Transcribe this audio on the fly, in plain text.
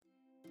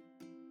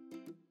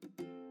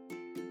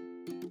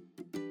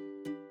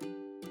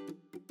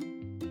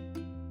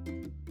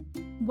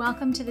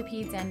Welcome to the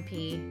Peds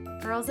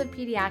NP, Girls of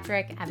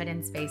Pediatric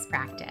Evidence-Based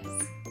Practice.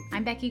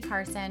 I'm Becky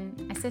Carson,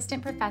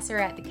 Assistant Professor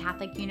at the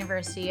Catholic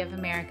University of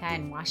America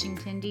in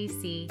Washington,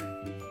 D.C.,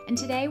 and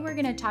today we're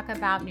going to talk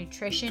about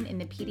nutrition in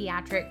the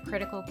pediatric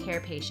critical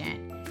care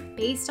patient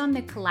based on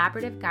the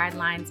collaborative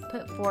guidelines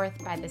put forth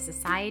by the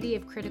Society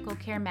of Critical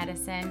Care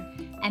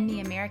Medicine and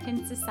the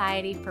American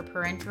Society for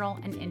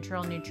Parenteral and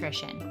Enteral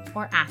Nutrition,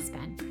 or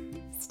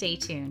ASPEN. Stay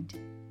tuned.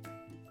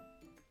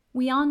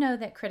 We all know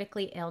that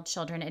critically ill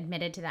children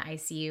admitted to the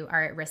ICU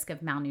are at risk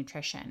of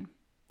malnutrition.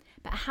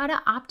 But how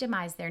to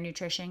optimize their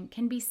nutrition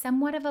can be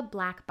somewhat of a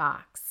black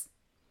box.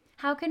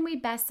 How can we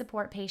best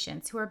support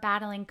patients who are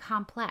battling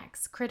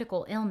complex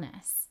critical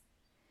illness?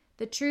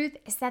 The truth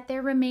is that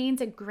there remains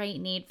a great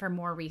need for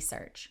more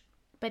research.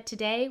 But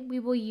today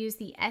we will use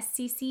the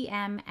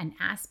SCCM and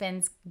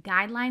ASPEN's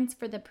guidelines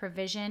for the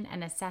provision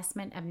and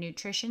assessment of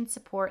nutrition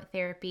support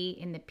therapy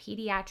in the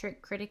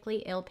pediatric critically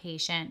ill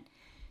patient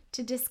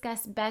to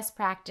discuss best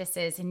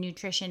practices in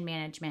nutrition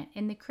management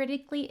in the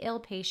critically ill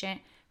patient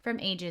from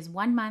ages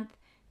 1 month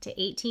to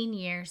 18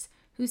 years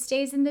who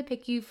stays in the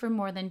PICU for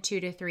more than 2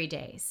 to 3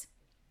 days.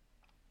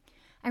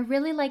 I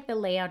really like the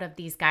layout of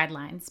these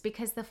guidelines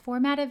because the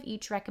format of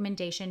each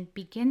recommendation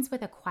begins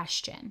with a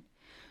question,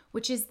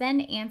 which is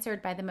then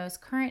answered by the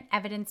most current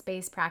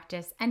evidence-based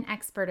practice and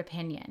expert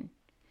opinion.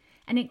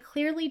 And it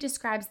clearly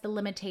describes the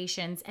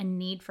limitations and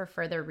need for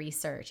further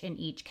research in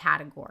each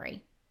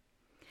category.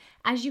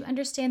 As you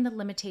understand the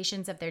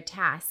limitations of their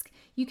task,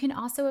 you can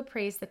also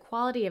appraise the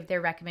quality of their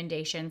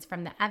recommendations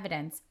from the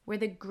evidence where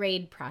the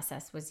grade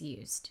process was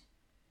used.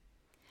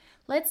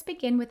 Let's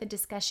begin with a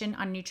discussion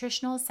on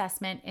nutritional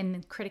assessment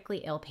in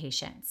critically ill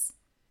patients.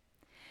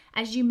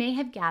 As you may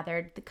have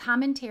gathered, the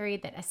commentary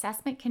that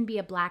assessment can be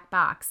a black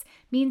box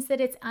means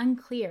that it's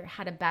unclear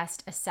how to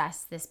best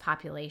assess this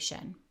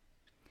population.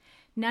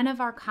 None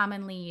of our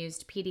commonly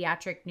used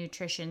pediatric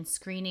nutrition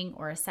screening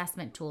or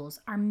assessment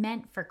tools are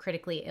meant for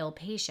critically ill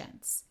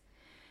patients.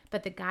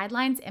 But the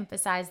guidelines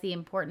emphasize the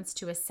importance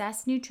to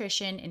assess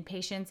nutrition in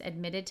patients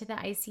admitted to the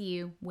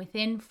ICU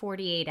within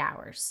 48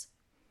 hours.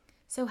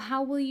 So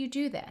how will you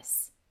do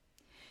this?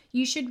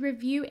 You should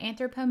review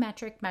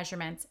anthropometric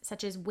measurements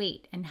such as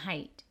weight and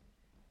height.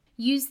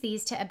 Use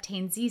these to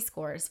obtain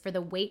Z-scores for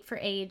the weight for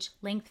age,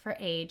 length for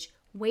age,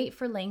 weight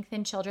for length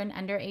in children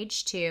under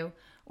age 2,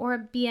 or a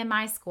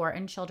BMI score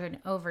in children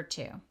over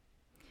 2.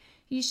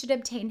 You should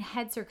obtain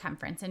head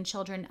circumference in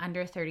children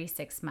under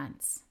 36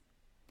 months.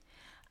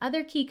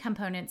 Other key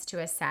components to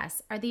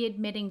assess are the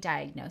admitting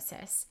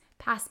diagnosis,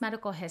 past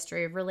medical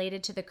history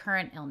related to the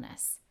current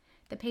illness,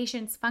 the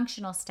patient's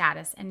functional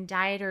status and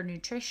diet or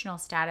nutritional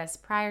status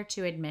prior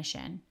to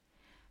admission,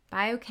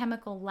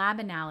 biochemical lab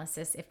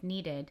analysis if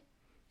needed,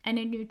 and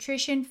a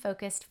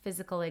nutrition-focused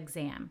physical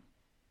exam.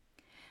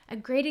 A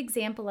great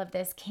example of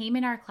this came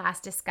in our class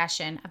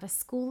discussion of a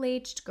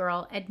school-aged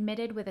girl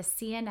admitted with a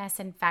CNS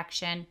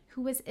infection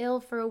who was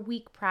ill for a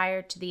week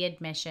prior to the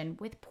admission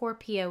with poor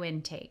PO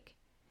intake.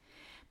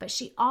 But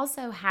she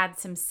also had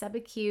some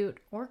subacute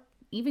or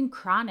even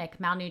chronic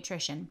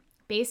malnutrition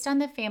based on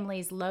the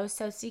family's low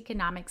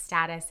socioeconomic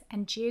status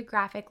and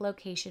geographic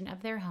location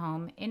of their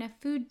home in a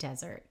food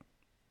desert.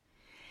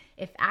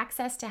 If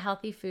access to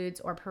healthy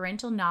foods or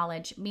parental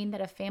knowledge mean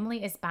that a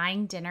family is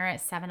buying dinner at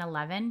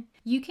 7-Eleven,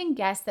 you can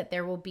guess that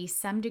there will be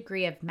some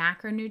degree of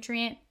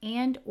macronutrient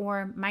and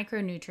or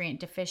micronutrient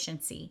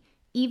deficiency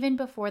even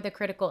before the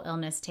critical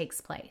illness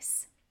takes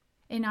place.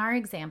 In our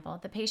example,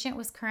 the patient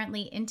was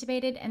currently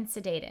intubated and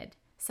sedated,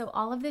 so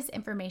all of this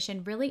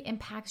information really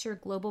impacts your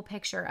global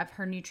picture of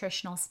her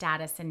nutritional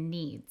status and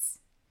needs.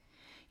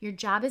 Your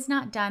job is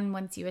not done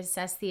once you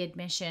assess the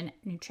admission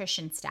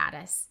nutrition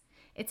status.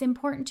 It's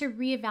important to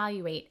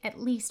reevaluate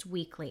at least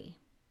weekly.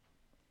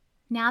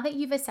 Now that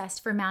you've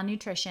assessed for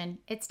malnutrition,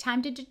 it's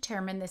time to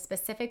determine the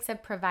specifics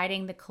of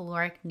providing the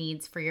caloric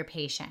needs for your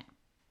patient.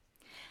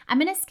 I'm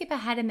going to skip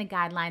ahead in the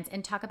guidelines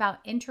and talk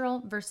about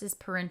enteral versus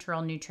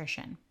parenteral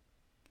nutrition.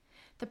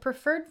 The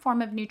preferred form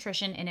of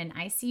nutrition in an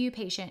ICU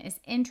patient is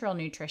enteral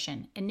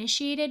nutrition,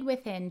 initiated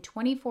within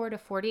 24 to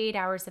 48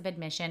 hours of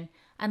admission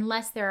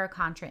unless there are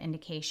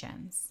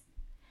contraindications.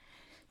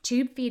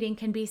 Tube feeding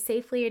can be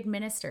safely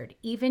administered,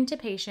 even to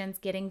patients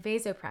getting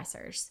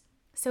vasopressors.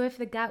 So if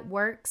the gut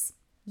works,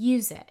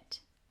 use it.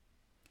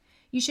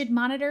 You should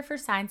monitor for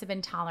signs of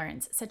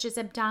intolerance, such as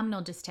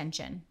abdominal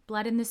distension,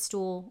 blood in the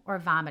stool, or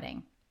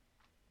vomiting.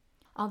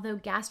 Although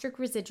gastric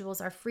residuals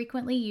are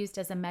frequently used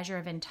as a measure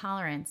of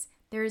intolerance,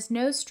 there is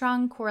no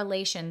strong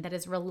correlation that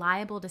is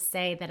reliable to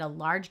say that a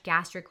large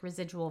gastric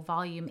residual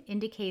volume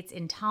indicates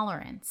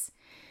intolerance.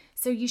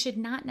 So you should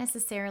not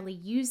necessarily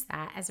use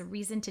that as a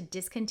reason to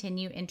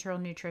discontinue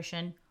enteral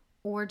nutrition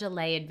or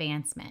delay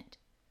advancement.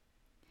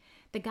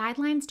 The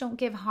guidelines don't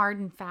give hard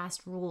and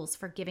fast rules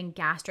for giving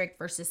gastric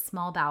versus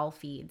small bowel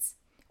feeds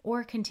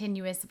or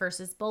continuous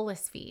versus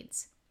bolus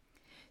feeds.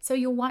 So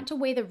you'll want to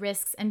weigh the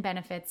risks and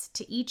benefits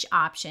to each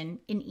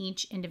option in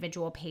each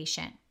individual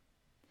patient.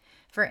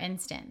 For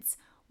instance,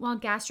 while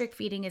gastric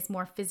feeding is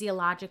more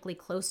physiologically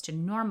close to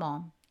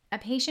normal, A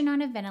patient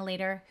on a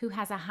ventilator who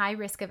has a high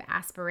risk of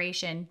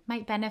aspiration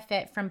might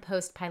benefit from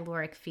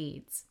post-pyloric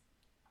feeds.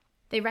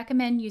 They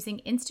recommend using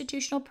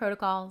institutional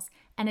protocols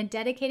and a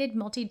dedicated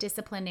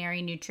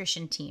multidisciplinary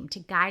nutrition team to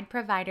guide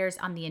providers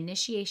on the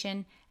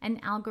initiation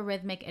and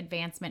algorithmic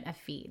advancement of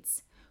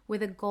feeds,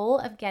 with a goal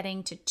of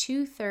getting to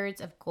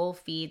 2/3 of goal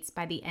feeds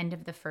by the end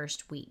of the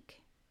first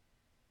week.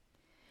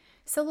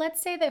 So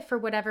let's say that for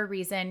whatever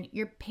reason,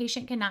 your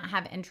patient cannot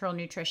have enteral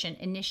nutrition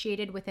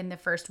initiated within the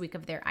first week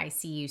of their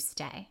ICU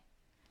stay.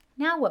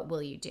 Now what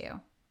will you do?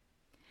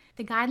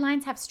 The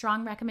guidelines have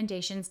strong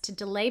recommendations to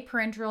delay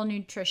parenteral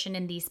nutrition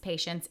in these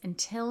patients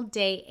until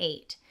day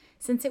 8,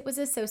 since it was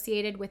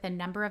associated with a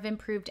number of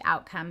improved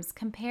outcomes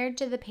compared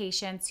to the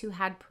patients who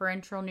had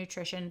parenteral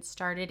nutrition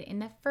started in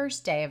the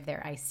first day of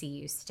their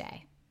ICU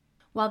stay.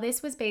 While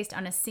this was based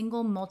on a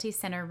single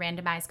multi-center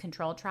randomized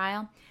control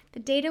trial, the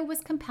data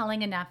was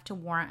compelling enough to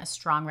warrant a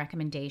strong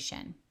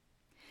recommendation.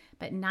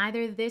 But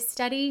neither this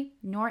study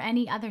nor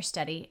any other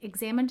study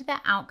examined the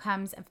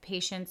outcomes of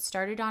patients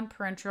started on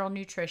parenteral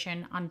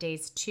nutrition on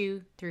days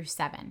 2 through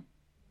 7.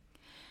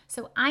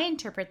 So I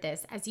interpret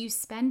this as you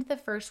spend the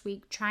first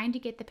week trying to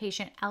get the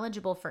patient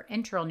eligible for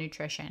enteral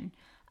nutrition.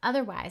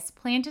 Otherwise,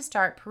 plan to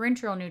start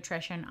parenteral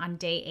nutrition on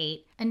day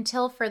 8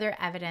 until further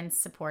evidence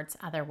supports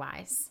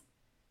otherwise.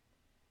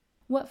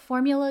 What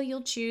formula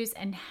you'll choose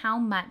and how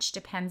much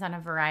depends on a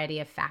variety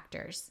of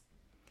factors.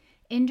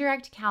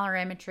 Indirect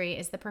calorimetry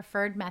is the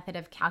preferred method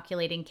of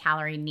calculating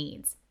calorie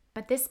needs,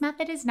 but this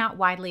method is not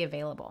widely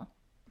available.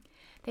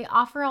 They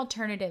offer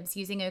alternatives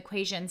using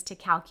equations to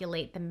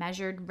calculate the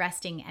measured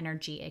resting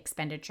energy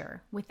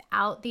expenditure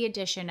without the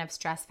addition of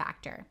stress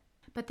factor.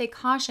 But they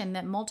caution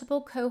that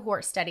multiple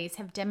cohort studies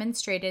have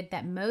demonstrated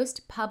that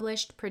most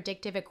published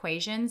predictive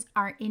equations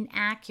are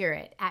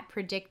inaccurate at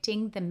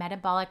predicting the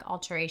metabolic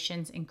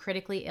alterations in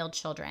critically ill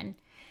children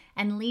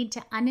and lead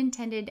to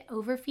unintended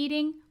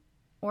overfeeding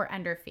or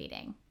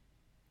underfeeding.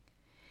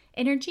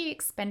 Energy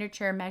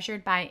expenditure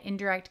measured by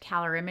indirect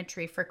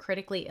calorimetry for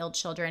critically ill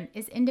children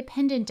is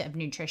independent of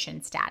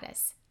nutrition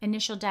status,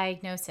 initial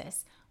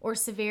diagnosis, or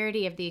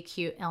severity of the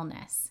acute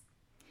illness.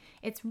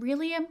 It's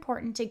really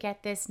important to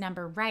get this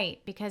number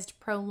right because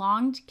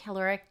prolonged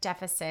caloric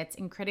deficits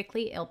in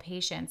critically ill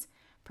patients,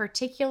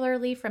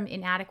 particularly from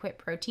inadequate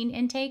protein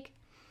intake,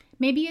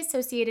 may be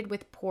associated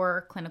with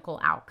poorer clinical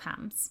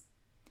outcomes.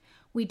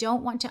 We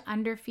don't want to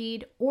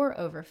underfeed or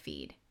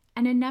overfeed,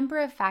 and a number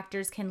of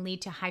factors can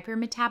lead to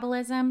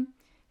hypermetabolism,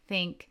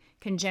 think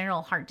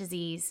congenital heart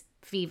disease,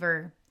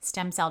 fever,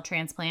 stem cell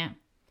transplant,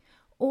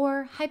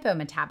 or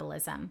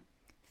hypometabolism,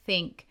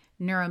 think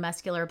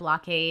neuromuscular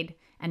blockade,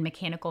 and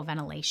mechanical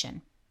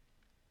ventilation.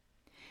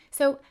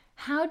 So,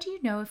 how do you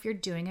know if you're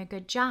doing a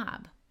good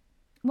job?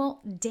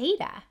 Well,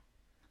 data.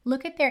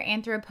 Look at their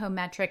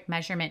anthropometric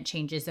measurement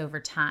changes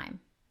over time.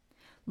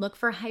 Look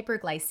for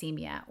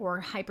hyperglycemia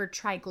or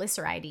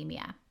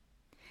hypertriglyceridemia.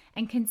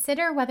 And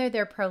consider whether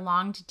their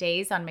prolonged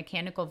days on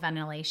mechanical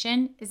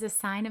ventilation is a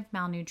sign of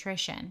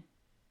malnutrition.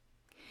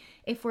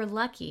 If we're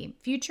lucky,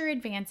 future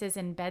advances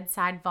in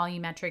bedside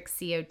volumetric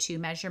CO2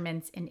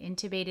 measurements in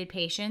intubated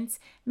patients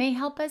may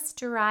help us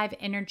derive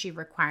energy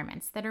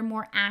requirements that are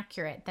more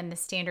accurate than the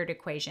standard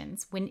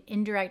equations when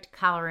indirect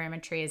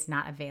calorimetry is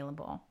not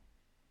available.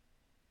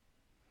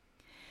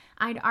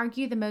 I'd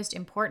argue the most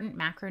important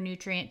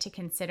macronutrient to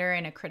consider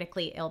in a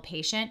critically ill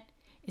patient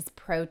is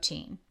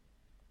protein.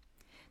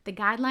 The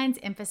guidelines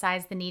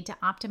emphasize the need to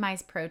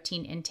optimize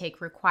protein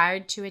intake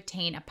required to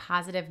attain a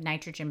positive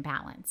nitrogen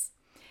balance,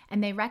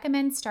 and they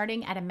recommend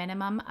starting at a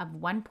minimum of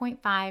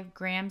 1.5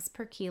 grams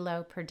per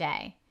kilo per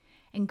day,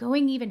 and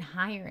going even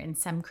higher in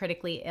some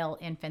critically ill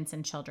infants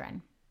and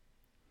children.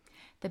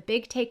 The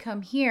big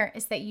take-home here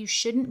is that you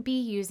shouldn't be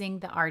using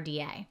the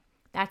RDA.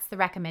 That's the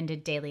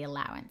recommended daily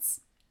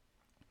allowance.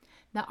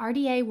 The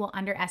RDA will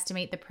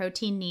underestimate the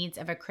protein needs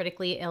of a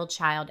critically ill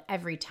child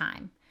every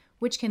time,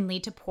 which can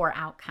lead to poor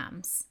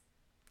outcomes.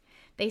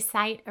 They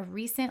cite a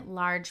recent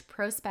large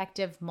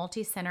prospective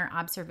multi-center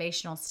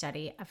observational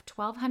study of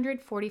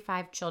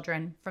 1,245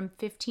 children from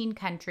 15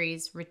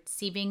 countries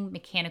receiving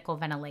mechanical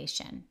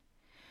ventilation,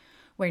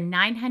 where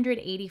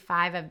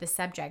 985 of the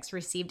subjects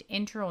received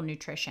enteral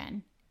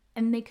nutrition,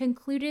 and they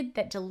concluded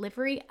that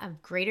delivery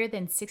of greater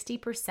than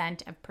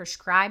 60% of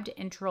prescribed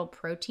enteral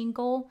protein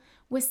goal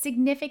was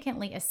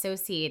significantly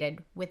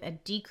associated with a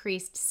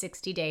decreased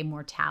 60-day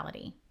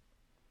mortality.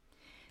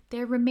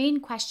 There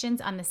remain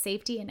questions on the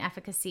safety and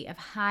efficacy of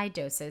high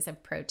doses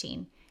of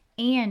protein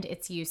and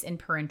its use in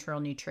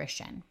parenteral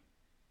nutrition.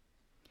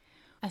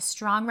 A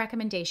strong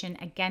recommendation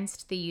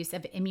against the use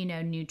of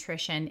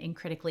immunonutrition in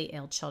critically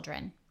ill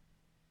children.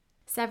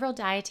 Several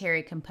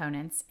dietary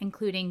components,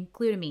 including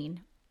glutamine,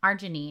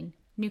 arginine,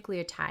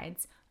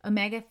 nucleotides,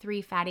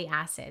 omega-3 fatty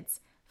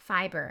acids,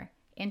 fiber,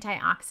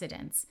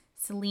 antioxidants,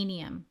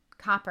 selenium,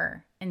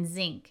 copper, and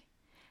zinc,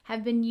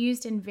 have been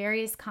used in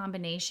various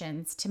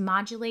combinations to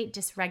modulate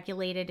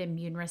dysregulated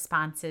immune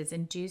responses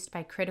induced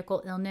by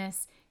critical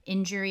illness,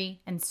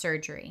 injury, and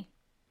surgery.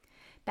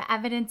 The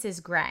evidence is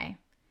gray,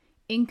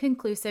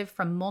 inconclusive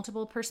from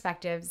multiple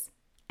perspectives,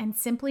 and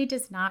simply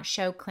does not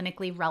show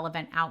clinically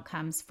relevant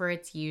outcomes for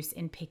its use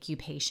in PICU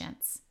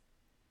patients.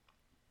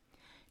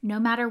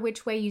 No matter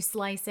which way you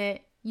slice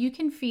it, you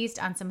can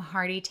feast on some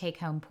hearty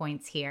take-home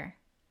points here.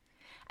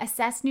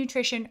 Assess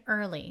nutrition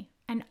early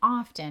and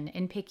often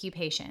in PICU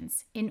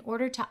patients in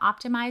order to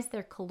optimize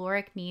their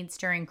caloric needs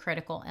during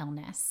critical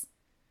illness.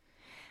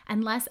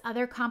 Unless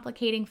other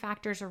complicating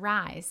factors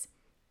arise,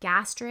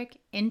 gastric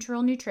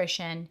enteral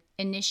nutrition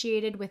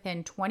initiated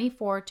within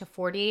 24 to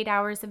 48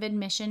 hours of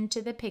admission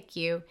to the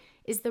PICU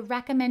is the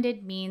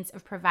recommended means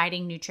of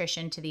providing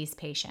nutrition to these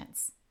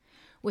patients,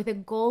 with a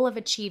goal of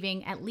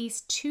achieving at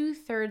least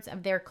 2/3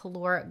 of their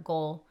caloric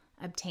goal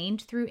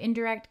obtained through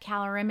indirect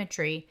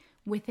calorimetry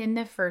within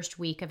the first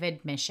week of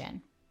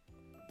admission.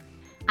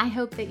 I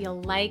hope that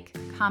you'll like,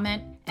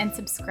 comment, and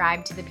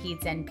subscribe to the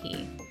Peds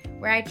NP,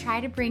 where I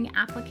try to bring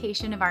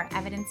application of our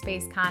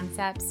evidence-based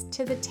concepts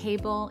to the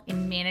table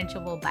in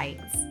manageable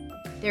bites.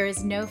 There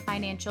is no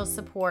financial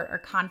support or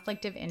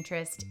conflict of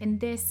interest in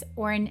this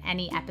or in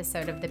any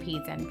episode of the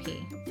Peds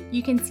NP.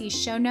 You can see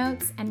show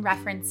notes and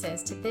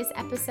references to this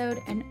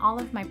episode and all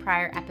of my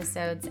prior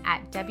episodes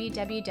at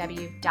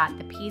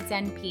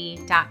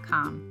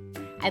www.thepedsnp.com.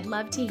 I'd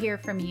love to hear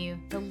from you,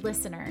 the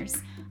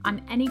listeners, on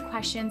any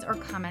questions or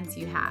comments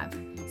you have.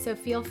 So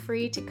feel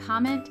free to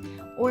comment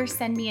or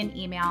send me an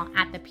email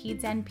at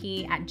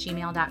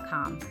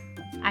thepedsnp@gmail.com.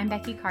 I'm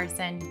Becky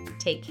Carson.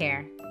 Take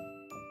care.